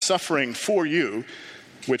suffering for you,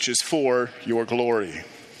 which is for your glory.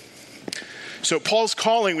 So Paul's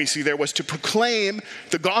calling, we see there, was to proclaim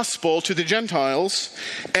the gospel to the Gentiles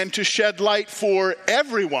and to shed light for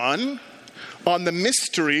everyone on the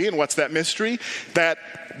mystery. And what's that mystery?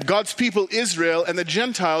 That God's people, Israel, and the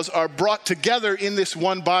Gentiles are brought together in this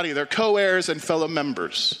one body. They're co-heirs and fellow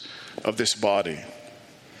members of this body.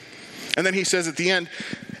 And then he says at the end,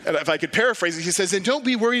 and if I could paraphrase it, he says, and don't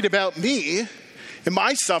be worried about me and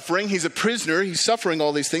my suffering. He's a prisoner. He's suffering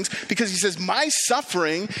all these things because he says, my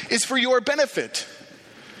suffering is for your benefit.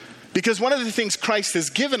 Because one of the things Christ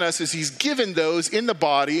has given us is he's given those in the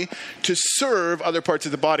body to serve other parts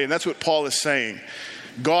of the body. And that's what Paul is saying.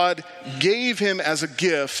 God gave him as a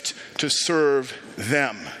gift to serve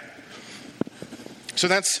them. So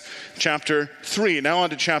that's chapter 3. Now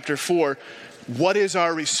on to chapter 4. What is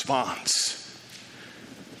our response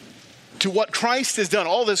to what Christ has done,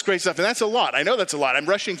 all this great stuff? And that's a lot. I know that's a lot. I'm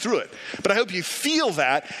rushing through it. But I hope you feel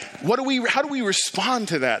that. How do we respond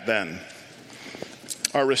to that then?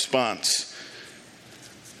 Our response.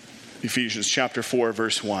 Ephesians chapter 4,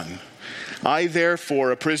 verse 1. I,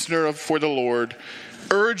 therefore, a prisoner for the Lord,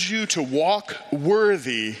 urge you to walk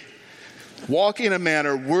in a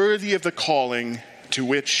manner worthy of the calling to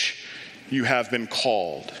which you have been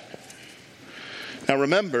called. Now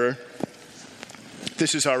remember,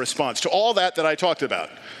 this is our response to all that I talked about.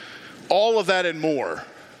 All of that and more.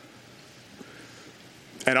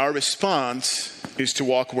 And our response is to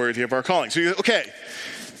walk worthy of our calling. So, okay,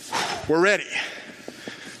 we're ready.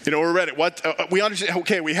 We're ready. We understand,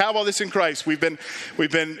 okay, we have all this in Christ. We've been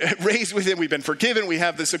raised with him. We've been forgiven. We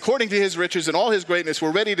have this according to his riches and all his greatness.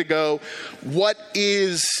 We're ready to go. What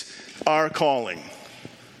is our calling?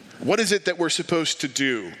 What is it that we're supposed to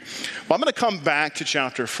do? Well, I'm going to come back to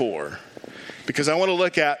chapter 4 because I want to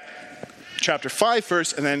look at chapter 5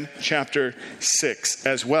 first and then chapter 6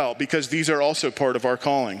 as well, because these are also part of our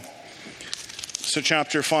calling. So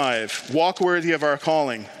chapter 5, walk worthy of our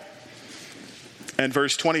calling. And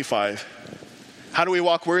verse 25, how do we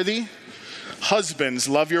walk worthy? Husbands,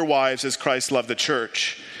 love your wives as Christ loved the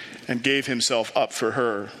church and gave himself up for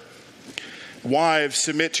her. Wives,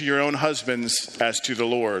 submit to your own husbands as to the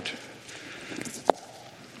Lord.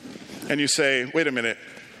 And you say, wait a minute.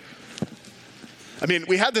 I mean,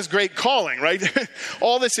 we have this great calling, right?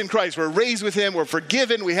 All this in Christ. We're raised with him. We're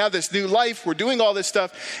forgiven. We have this new life. We're doing all this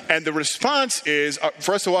stuff. And the response is,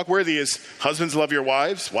 for us to walk worthy is, husbands, love your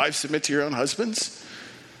wives. Wives, submit to your own husbands.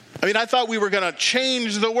 I mean, I thought we were going to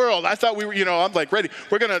change the world. I thought we were, I'm like, ready.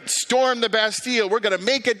 We're going to storm the Bastille. We're going to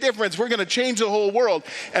make a difference. We're going to change the whole world.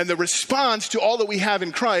 And the response to all that we have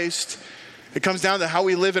in Christ, it comes down to how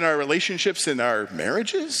we live in our relationships and our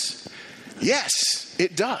marriages. Yes,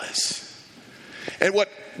 it does. And what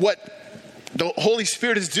the Holy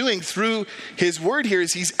Spirit is doing through his word here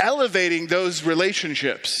is he's elevating those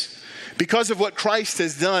relationships. Because of what Christ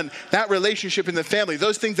has done, that relationship in the family,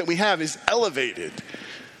 those things that we have is elevated.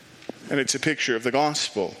 And it's a picture of the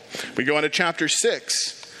gospel. We go on to chapter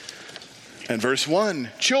 6 and verse 1.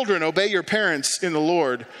 Children, obey your parents in the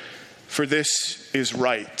Lord, for this is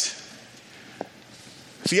right.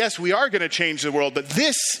 So yes, we are going to change the world, but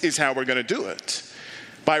this is how we're going to do it.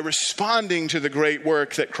 By responding to the great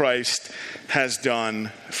work that Christ has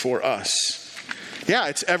done for us. Yeah,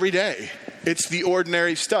 it's every day. It's the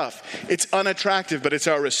ordinary stuff. It's unattractive, but it's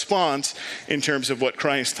our response in terms of what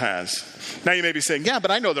Christ has. Now you may be saying, yeah,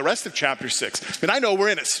 but I know the rest of chapter 6. I know we're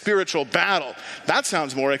in a spiritual battle. That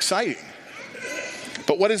sounds more exciting.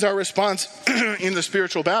 But what is our response in the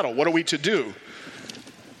spiritual battle? What are we to do?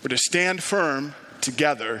 We're to stand firm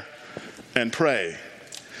together and pray.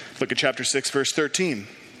 Look at chapter 6, verse 13.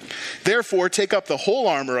 Therefore, take up the whole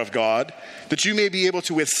armor of God, that you may be able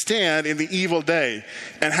to withstand in the evil day.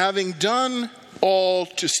 And having done all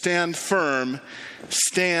to stand firm,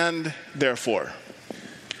 stand therefore.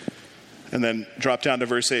 And then drop down to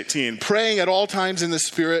verse 18. Praying at all times in the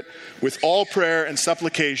Spirit with all prayer and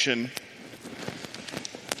supplication.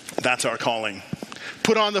 That's our calling.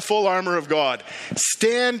 Put on the full armor of God.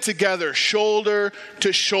 Stand together, shoulder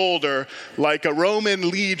to shoulder, like a Roman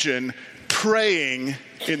legion, praying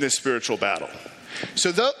in this spiritual battle.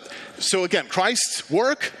 So again, Christ's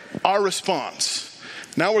work, our response.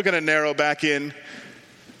 Now we're going to narrow back in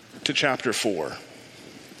to chapter 4.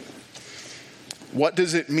 What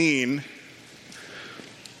does it mean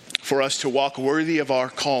for us to walk worthy of our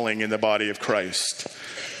calling in the body of Christ?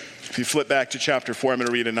 If you flip back to chapter 4, I'm going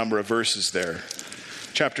to read a number of verses there.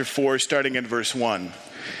 Chapter 4, starting in verse 1.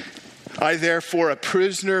 I, therefore, a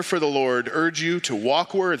prisoner for the Lord, urge you to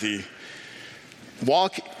walk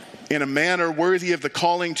in a manner worthy of the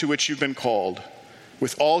calling to which you've been called,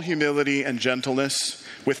 with all humility and gentleness,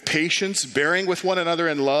 with patience, bearing with one another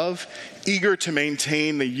in love, eager to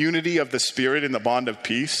maintain the unity of the Spirit in the bond of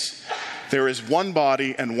peace. There is one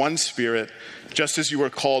body and one Spirit, just as you were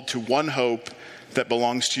called to one hope that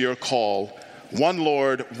belongs to your call. One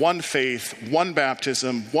Lord, one faith, one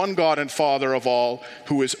baptism, one God and Father of all,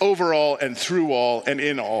 who is over all and through all and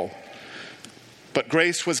in all. But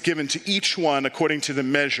grace was given to each one according to the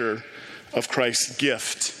measure of Christ's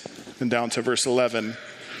gift. And down to verse 11.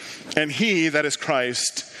 And he, that is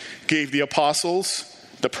Christ, gave the apostles,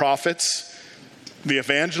 the prophets, the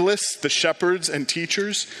evangelists, the shepherds and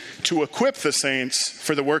teachers to equip the saints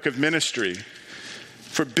for the work of ministry,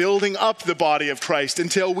 for building up the body of Christ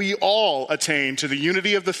until we all attain to the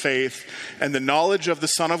unity of the faith and the knowledge of the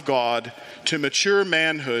Son of God, to mature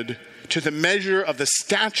manhood, to the measure of the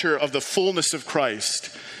stature of the fullness of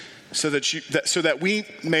Christ, so that we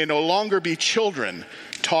may no longer be children,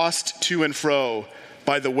 tossed to and fro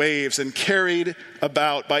by the waves and carried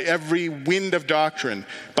about by every wind of doctrine,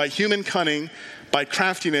 by human cunning, by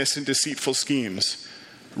craftiness and deceitful schemes.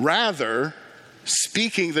 Rather,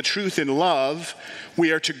 speaking the truth in love,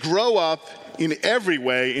 we are to grow up in every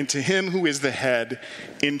way into him who is the head,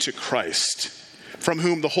 into Christ, from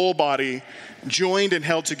whom the whole body, joined and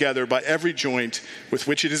held together by every joint with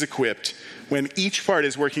which it is equipped, when each part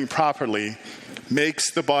is working properly,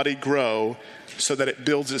 makes the body grow so that it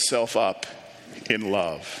builds itself up in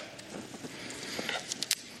love.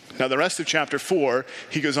 Now, the rest of chapter 4,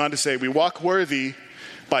 he goes on to say, we walk worthy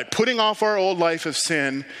by putting off our old life of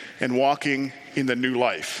sin and walking in the new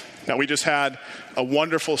life. Now, we just had a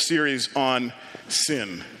wonderful series on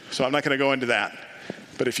sin, so I'm not going to go into that.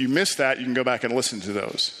 But if you missed that, you can go back and listen to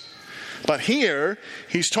those. But here,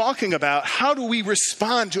 he's talking about how do we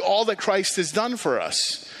respond to all that Christ has done for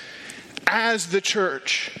us as the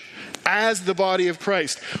church, as the body of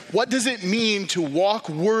Christ. What does it mean to walk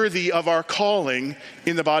worthy of our calling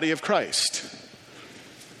in the body of Christ?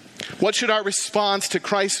 What should our response to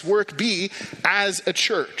Christ's work be as a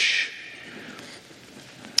church?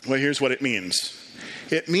 Well, here's what it means.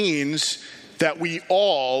 It means that we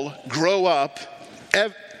all grow up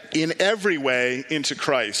in every way into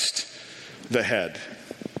Christ, the head.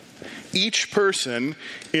 Each person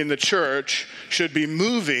in the church should be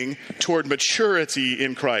moving toward maturity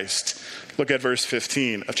in Christ. Look at verse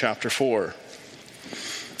 15 of chapter 4.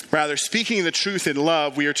 Rather, speaking the truth in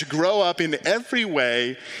love, we are to grow up in every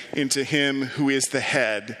way into him who is the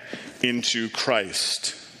head, into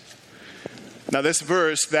Christ. Now this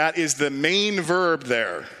verse, that is the main verb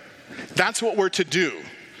there. That's what we're to do.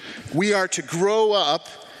 We are to grow up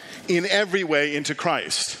in every way into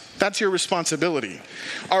Christ. That's your responsibility.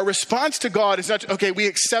 Our response to God is not, okay, we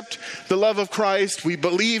accept the love of Christ, we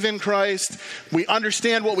believe in Christ, we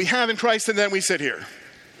understand what we have in Christ, and then we sit here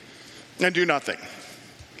and do nothing.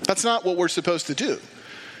 That's not what we're supposed to do.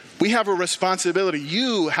 We have a responsibility.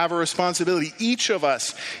 You have a responsibility. Each of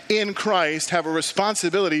us in Christ have a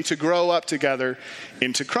responsibility to grow up together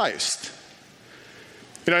into Christ.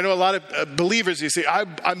 You know, I know a lot of believers, you say,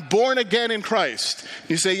 I'm born again in Christ.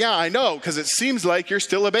 You say, yeah, I know, because it seems like you're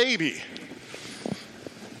still a baby.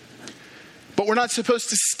 But we're not supposed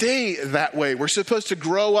to stay that way. We're supposed to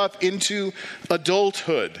grow up into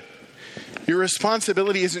adulthood. Your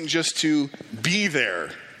responsibility isn't just to be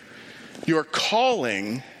there. Your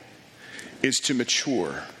calling is to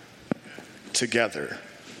mature together.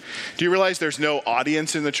 Do you realize there's no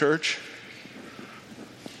audience in the church?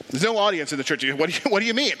 There's no audience in the church. What do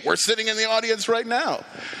you mean? We're sitting in the audience right now.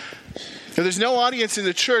 There's no audience in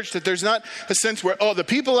the church, that there's not a sense where, the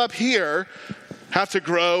people up here have to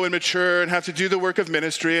grow and mature and have to do the work of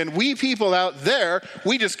ministry, and we people out there,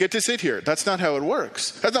 we just get to sit here. That's not how it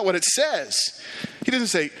works. That's not what it says. He doesn't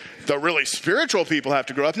say the really spiritual people have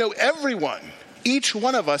to grow up. No, everyone, each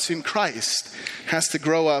one of us in Christ has to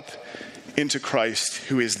grow up into Christ,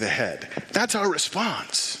 who is the head. That's our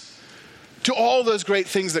response to all those great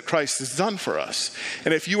things that Christ has done for us.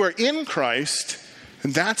 And if you are in Christ,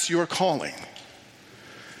 then that's your calling.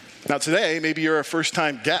 Now today, maybe you're a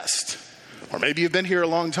first-time guest, or maybe you've been here a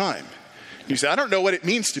long time. You say, I don't know what it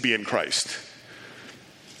means to be in Christ.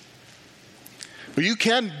 Well, you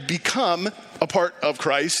can become a part of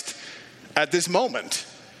Christ at this moment.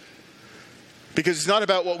 Because it's not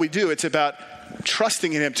about what we do, it's about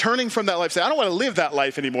trusting in him, turning from that life, say, I don't want to live that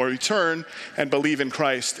life anymore. You turn and believe in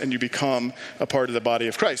Christ, and you become a part of the body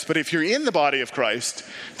of Christ. But if you're in the body of Christ,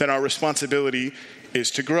 then our responsibility is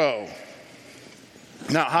to grow.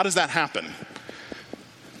 Now, how does that happen?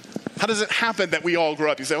 How does it happen that we all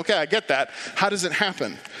grow up? You say, okay, I get that. How does it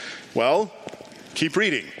happen? Well, keep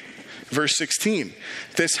reading. Verse 16.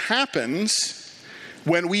 This happens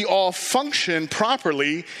when we all function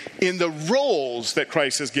properly in the roles that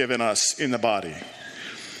Christ has given us in the body.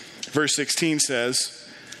 Verse 16 says,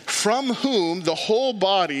 from whom the whole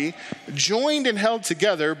body, joined and held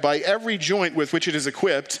together by every joint with which it is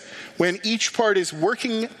equipped, when each part is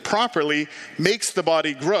working properly, makes the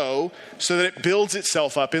body grow so that it builds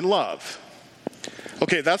itself up in love.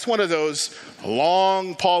 Okay, that's one of those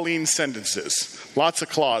long Pauline sentences, lots of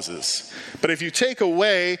clauses. But if you take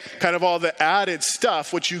away kind of all the added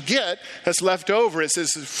stuff, what you get that's left over, it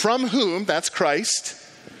says, from whom, that's Christ,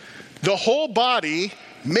 the whole body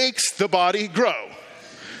makes the body grow.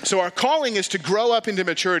 So our calling is to grow up into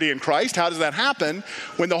maturity in Christ. How does that happen?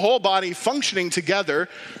 When the whole body functioning together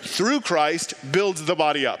through Christ builds the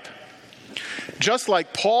body up. Just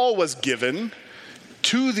like Paul was given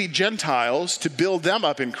to the Gentiles to build them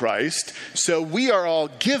up in Christ, so we are all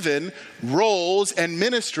given roles and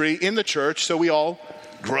ministry in the church so we all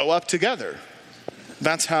grow up together.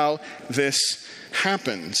 That's how this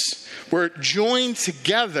happens. We're joined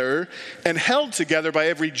together and held together by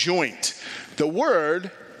every joint. The word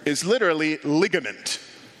is literally ligament.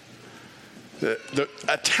 The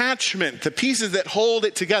attachment, the pieces that hold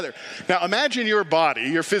it together. Now imagine your body,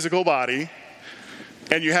 your physical body,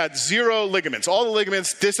 and you had 0 ligaments. All the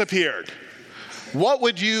ligaments disappeared. What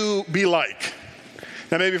would you be like?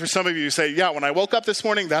 Now maybe for some of you say, yeah, when I woke up this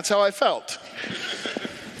morning, that's how I felt.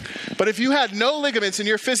 But if you had no ligaments in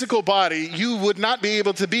your physical body, you would not be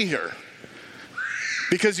able to be here.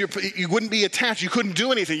 Because you wouldn't be attached. You couldn't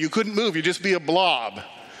do anything. You couldn't move. You'd just be a blob.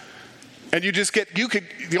 And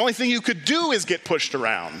the only thing you could do is get pushed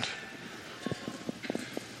around.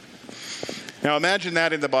 Now imagine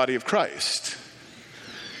that in the body of Christ.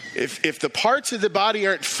 If the parts of the body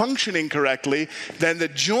aren't functioning correctly, then the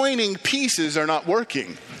joining pieces are not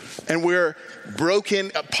working. And we're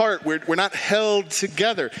broken apart. We're not held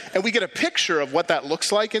together. And we get a picture of what that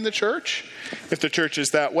looks like in the church, if the church is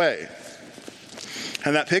that way.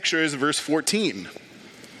 And that picture is verse 14.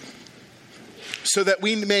 So that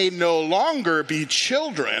we may no longer be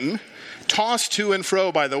children, tossed to and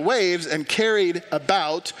fro by the waves and carried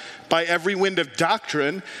about by every wind of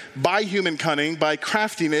doctrine, by human cunning, by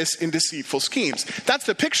craftiness in deceitful schemes. That's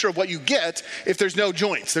the picture of what you get if there's no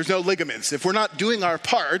joints, there's no ligaments. If we're not doing our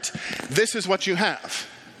part, this is what you have.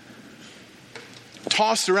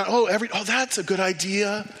 Tossed around, oh, that's a good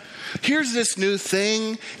idea. Here's this new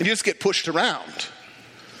thing, and you just get pushed around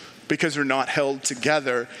because we're not held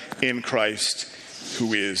together in Christ,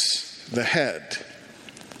 who is the head.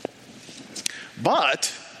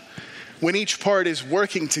 But when each part is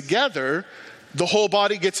working together, the whole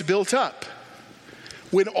body gets built up.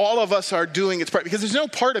 When all of us are doing its part, because there's no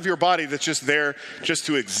part of your body that's just there just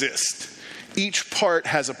to exist. Each part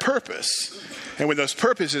has a purpose. And when those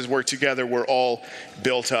purposes work together, we're all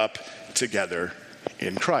built up together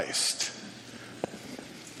in Christ.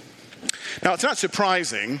 Now, it's not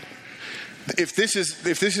surprising if this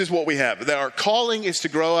is what we have, that our calling is to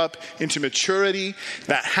grow up into maturity.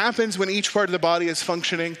 That happens when each part of the body is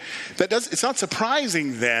functioning. It's not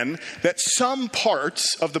surprising then that some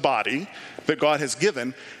parts of the body that God has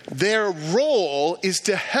given, their role is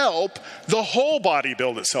to help the whole body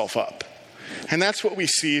build itself up. And that's what we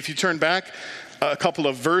see if you turn back a couple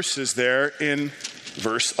of verses there in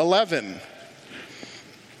verse 11.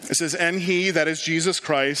 It says, and he, that is Jesus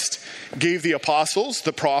Christ, gave the apostles,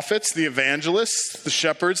 the prophets, the evangelists, the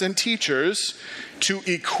shepherds, and teachers to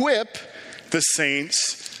equip the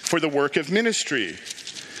saints for the work of ministry,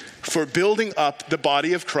 for building up the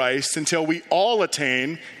body of Christ until we all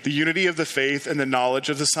attain the unity of the faith and the knowledge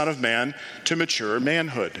of the Son of Man to mature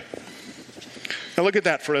manhood. Now look at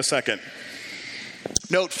that for a second.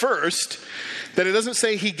 Note first that it doesn't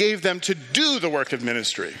say he gave them to do the work of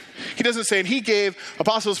ministry. He doesn't say, and he gave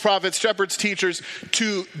apostles, prophets, shepherds, teachers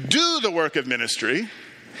to do the work of ministry.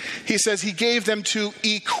 He says he gave them to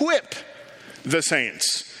equip the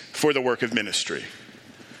saints for the work of ministry,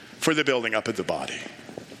 for the building up of the body.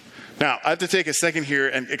 Now, I have to take a second here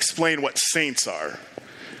and explain what saints are.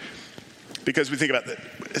 Because we think about that.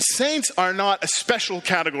 Saints are not a special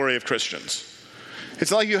category of Christians.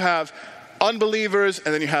 It's not like you have unbelievers,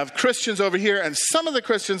 and then you have Christians over here, and some of the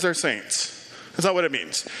Christians are saints. That's not what it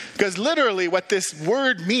means. Because literally what this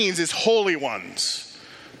word means is holy ones.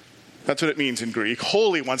 That's what it means in Greek,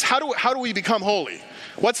 holy ones. How do we become holy?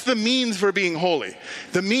 What's the means for being holy?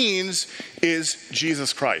 The means is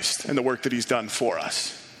Jesus Christ and the work that he's done for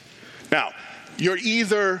us. Now, you're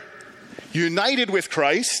either united with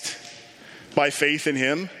Christ by faith in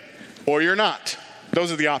him, or you're not. Those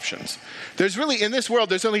are the options. There's really, in this world,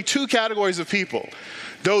 there's only two categories of people.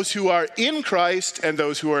 Those who are in Christ and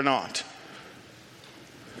those who are not.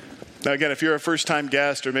 Now again, if you're a first-time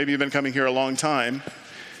guest or maybe you've been coming here a long time,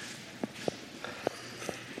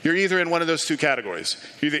 you're either in one of those two categories.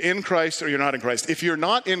 You're either in Christ or you're not in Christ. If you're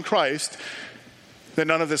not in Christ, then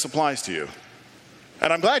none of this applies to you.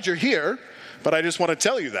 And I'm glad you're here, but I just want to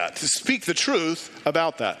tell you that, to speak the truth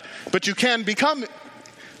about that. But you can become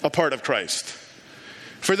a part of Christ.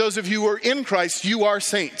 For those of you who are in Christ, you are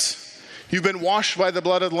saints. You've been washed by the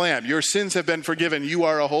blood of the Lamb. Your sins have been forgiven. You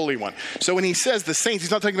are a holy one. So when he says the saints,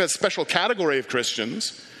 he's not talking about a special category of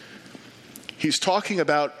Christians. He's talking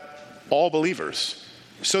about all believers.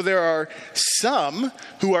 So there are some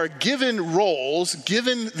who are given roles,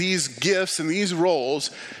 given these gifts and these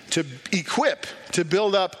roles to equip, to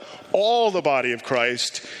build up all the body of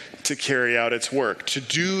Christ to carry out its work, to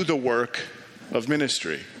do the work of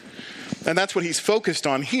ministry. And that's what he's focused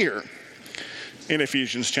on here in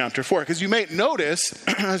Ephesians chapter 4. Because you may notice,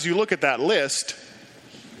 as you look at that list,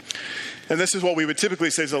 and this is what we would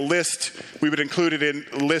typically say is a list, we would include it in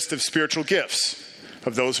a list of spiritual gifts,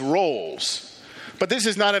 of those roles. But this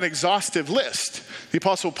is not an exhaustive list. The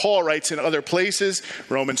Apostle Paul writes in other places,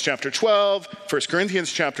 Romans chapter 12, 1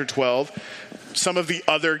 Corinthians chapter 12, some of the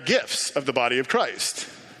other gifts of the body of Christ.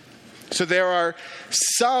 So there are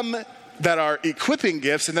some that are equipping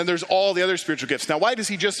gifts, and then there's all the other spiritual gifts. Now, why does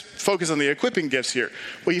he just focus on the equipping gifts here?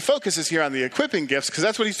 Well, he focuses here on the equipping gifts because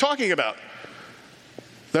that's what he's talking about.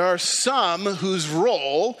 There are some whose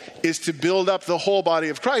role is to build up the whole body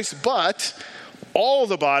of Christ, but all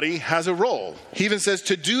the body has a role. He even says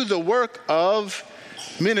to do the work of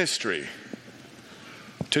ministry.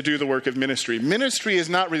 To do the work of ministry. Ministry is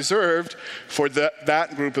not reserved for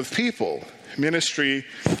that group of people. Ministry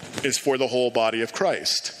is for the whole body of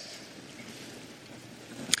Christ.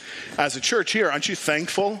 As a church here, aren't you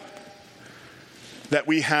thankful that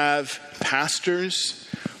we have pastors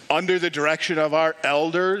under the direction of our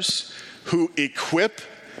elders who equip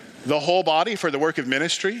the whole body for the work of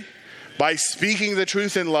ministry by speaking the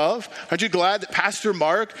truth in love? Aren't you glad that Pastor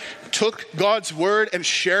Mark took God's word and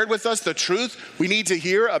shared with us the truth we need to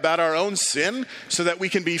hear about our own sin so that we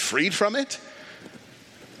can be freed from it?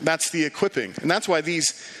 That's the equipping. And that's why these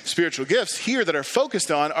spiritual gifts here that are focused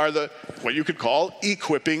on are the what you could call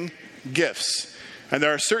equipping gifts. And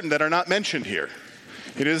there are certain that are not mentioned here.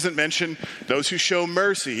 He doesn't mention those who show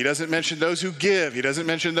mercy. He doesn't mention those who give. He doesn't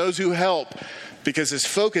mention those who help, because his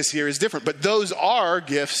focus here is different. But those are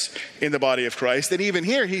gifts in the body of Christ. And even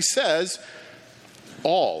here he says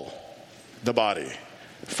all the body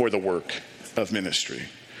for the work of ministry.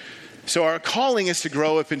 So our calling is to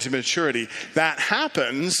grow up into maturity. That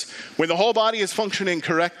happens when the whole body is functioning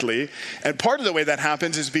correctly. And part of the way that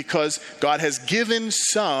happens is because God has given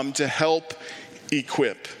some to help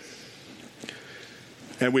equip.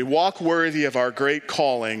 And we walk worthy of our great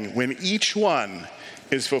calling when each one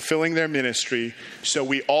is fulfilling their ministry, so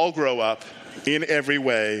we all grow up in every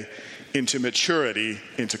way into maturity,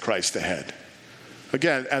 into Christ ahead.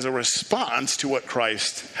 Again, as a response to what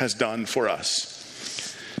Christ has done for us.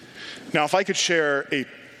 Now, if I could share a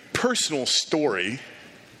personal story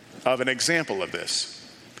of an example of this.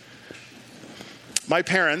 My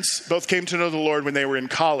parents both came to know the Lord when they were in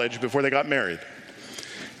college before they got married.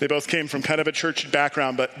 They both came from kind of a church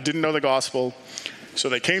background but didn't know the gospel. So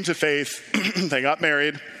they came to faith, they got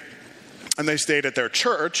married, and they stayed at their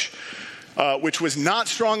church, which was not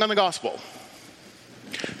strong on the gospel.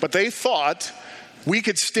 But they thought we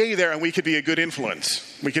could stay there and we could be a good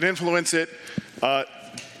influence. We could influence it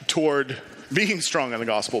toward being strong on the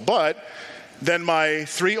gospel. But then my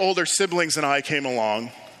 3 older siblings and I came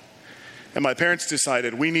along, and my parents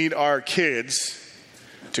decided we need our kids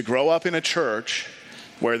to grow up in a church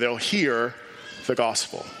where they'll hear the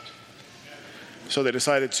gospel. So they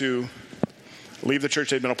decided to leave the church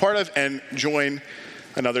they'd been a part of and join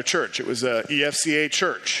another church. It was a EFCA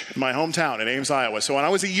church in my hometown in Ames, Iowa. So when I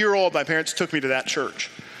was a year old, my parents took me to that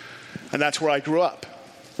church. And that's where I grew up.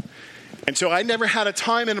 And so I never had a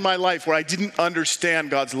time in my life where I didn't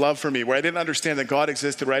understand God's love for me, where I didn't understand that God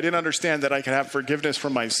existed, where I didn't understand that I could have forgiveness for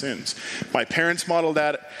my sins. My parents modeled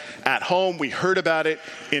that at home. We heard about it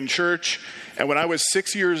in church. And when I was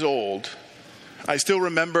 6 years old, I still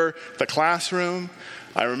remember the classroom.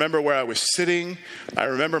 I remember where I was sitting. I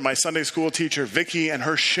remember my Sunday school teacher, Vicky, and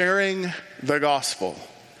her sharing the gospel,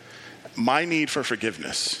 my need for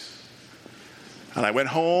forgiveness. And I went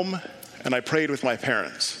home and I prayed with my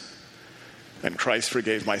parents. And Christ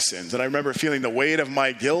forgave my sins. And I remember feeling the weight of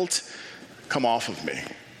my guilt come off of me.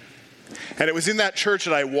 And it was in that church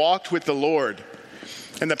that I walked with the Lord.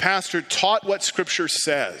 And the pastor taught what Scripture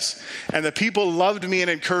says. And the people loved me and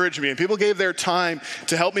encouraged me. And people gave their time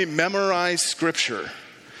to help me memorize Scripture.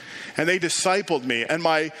 And they discipled me. And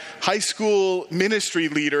my high school ministry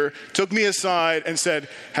leader took me aside and said,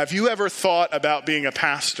 have you ever thought about being a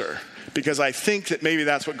pastor? Because I think that maybe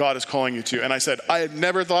that's what God is calling you to. And I said, I had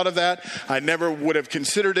never thought of that. I never would have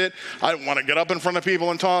considered it. I didn't want to get up in front of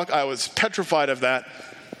people and talk. I was petrified of that.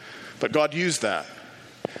 But God used that.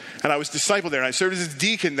 And I was discipled there, and I served as a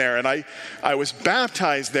deacon there, and I was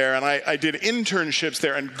baptized there, and I did internships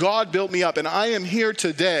there, and God built me up. And I am here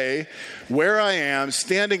today where I am,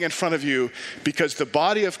 standing in front of you, because the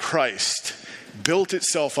body of Christ built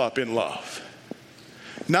itself up in love.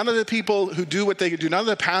 None of the people who do what they do, none of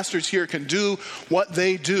the pastors here can do what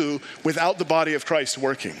they do without the body of Christ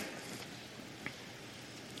working.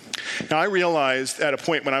 Now, I realized at a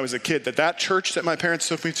point when I was a kid that church that my parents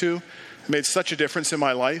took me to made such a difference in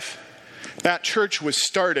my life. That church was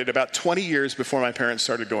started about 20 years before my parents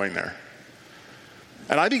started going there.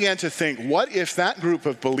 And I began to think, what if that group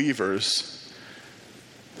of believers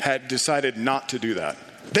had decided not to do that?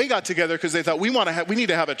 They got together because they thought, we need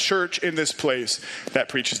to have a church in this place that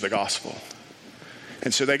preaches the gospel.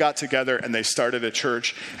 And so they got together and they started a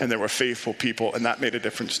church, and there were faithful people, and that made a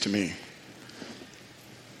difference to me.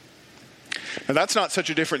 Now, that's not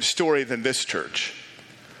such a different story than this church.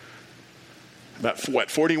 About,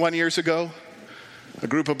 41 years ago, a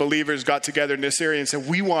group of believers got together in this area and said,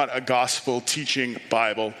 we want a gospel teaching,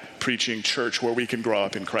 Bible preaching church where we can grow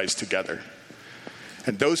up in Christ together.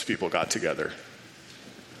 And those people got together.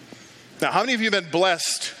 Now, how many of you have been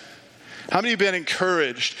blessed? How many of you have been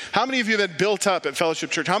encouraged? How many of you have been built up at Fellowship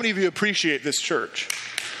Church? How many of you appreciate this church?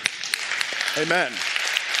 Amen.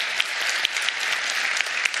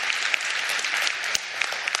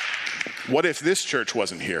 What if this church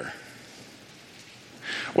wasn't here?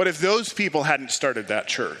 What if those people hadn't started that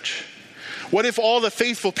church? What if all the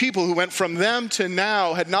faithful people who went from them to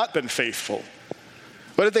now had not been faithful?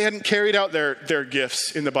 What if they hadn't carried out their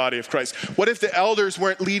gifts in the body of Christ? What if the elders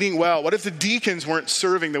weren't leading well? What if the deacons weren't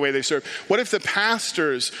serving the way they serve? What if the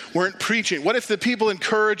pastors weren't preaching? What if the people weren't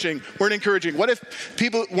encouraging? What if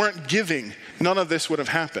people weren't giving? None of this would have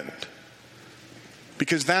happened.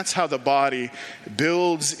 Because that's how the body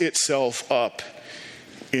builds itself up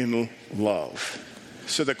in love.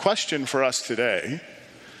 So the question for us today,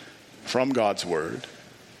 from God's word,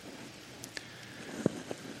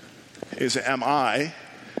 is, am I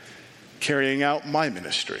carrying out my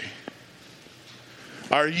ministry?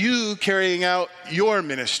 Are you carrying out your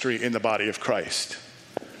ministry in the body of Christ?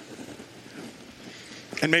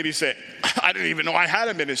 And maybe say, I didn't even know I had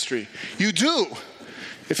a ministry. You do,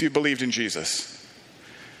 if you believed in Jesus.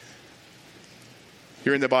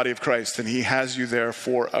 You're in the body of Christ, and he has you there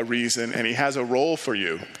for a reason, and he has a role for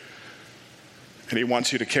you, and he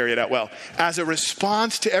wants you to carry it out well. As a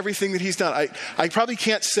response to everything that he's done, I probably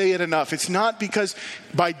can't say it enough. It's not because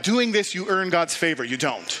by doing this you earn God's favor. You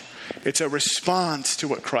don't. It's a response to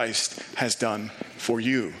what Christ has done for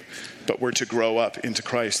you, but we're to grow up into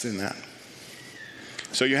Christ in that.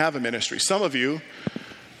 So you have a ministry. Some of you,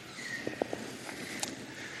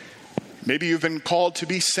 maybe you've been called to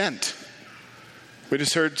be sent. We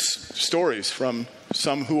just heard stories from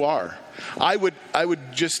some who are. I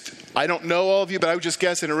don't know all of you, but I would just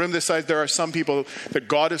guess in a room this size, there are some people that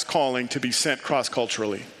God is calling to be sent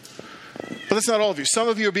cross-culturally. But that's not all of you. Some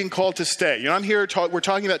of you are being called to stay. You know, I'm here, we're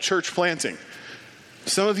talking about church planting.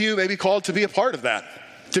 Some of you may be called to be a part of that,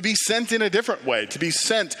 to be sent in a different way, to be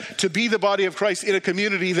sent to be the body of Christ in a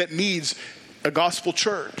community that needs a gospel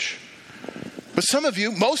church. But some of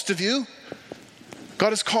you, most of you,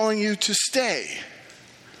 God is calling you to stay.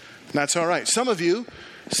 And that's all right. Some of you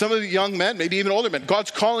young men, maybe even older men, God's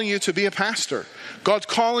calling you to be a pastor. God's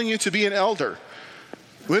calling you to be an elder.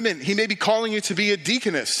 Women, he may be calling you to be a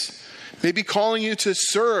deaconess. Maybe calling you to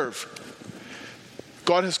serve.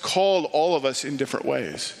 God has called all of us in different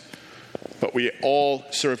ways. But we all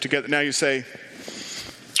serve together. Now you say,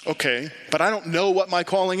 okay, but I don't know what my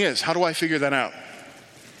calling is. How do I figure that out?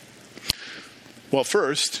 Well,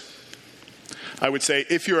 first, I would say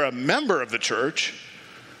if you're a member of the church,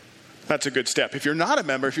 that's a good step. If you're not a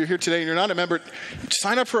member, if you're here today and you're not a member,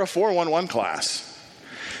 sign up for a 411 class.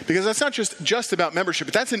 Because that's not just about membership,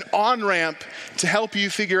 but that's an on-ramp to help you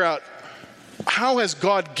figure out how has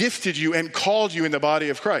God gifted you and called you in the body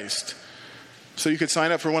of Christ. So you could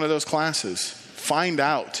sign up for one of those classes. Find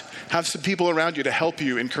out. Have some people around you to help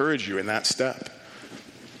you, encourage you in that step.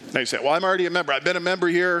 Now you say, well, I'm already a member. I've been a member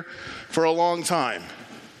here for a long time.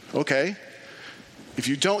 Okay. If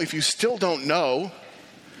you still don't know,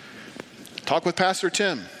 talk with Pastor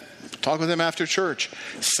Tim. Talk with him after church.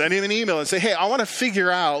 Send him an email and say, hey, I want to figure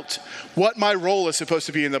out what my role is supposed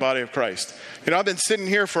to be in the body of Christ. You know, I've been sitting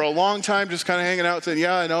here for a long time just kind of hanging out saying,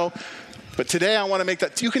 yeah, I know. But today I want to make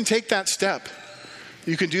that, you can take that step.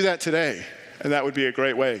 You can do that today, and that would be a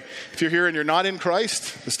great way. If you're here and you're not in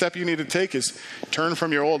Christ, the step you need to take is turn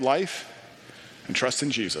from your old life and trust in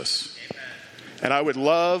Jesus. And I would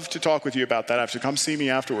love to talk with you about that after. Come see me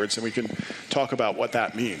afterwards and we can talk about what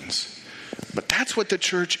that means. But that's what the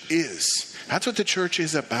church is. That's what the church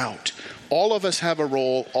is about. All of us have a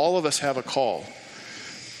role. All of us have a call.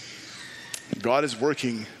 God is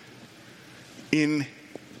working in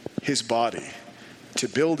his body to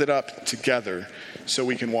build it up together so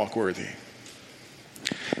we can walk worthy.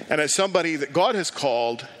 And as somebody that God has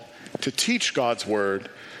called to teach God's word,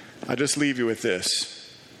 I just leave you with this.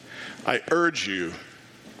 I urge you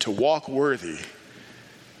to walk worthy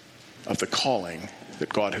of the calling that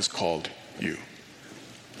God has called you.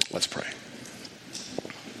 Let's pray.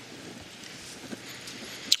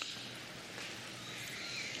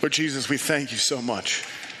 Lord Jesus, we thank you so much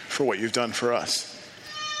for what you've done for us.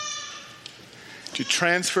 You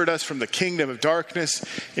transferred us from the kingdom of darkness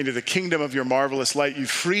into the kingdom of your marvelous light. You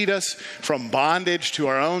freed us from bondage to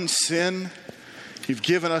our own sin. You've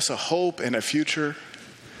given us a hope and a future.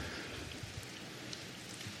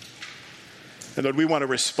 And Lord, we want to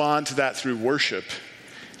respond to that through worship.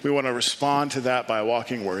 We want to respond to that by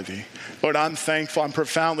walking worthy. Lord, I'm thankful. I'm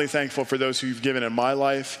profoundly thankful for those who you've given in my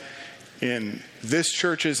life, in this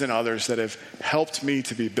churches and others that have helped me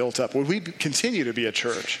to be built up. Would we continue to be a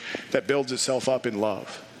church that builds itself up in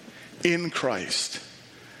love, in Christ,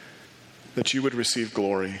 that you would receive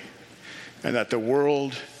glory and that the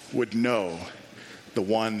world would know the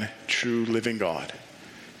one true living God,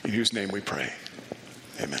 in whose name we pray.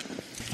 Amen.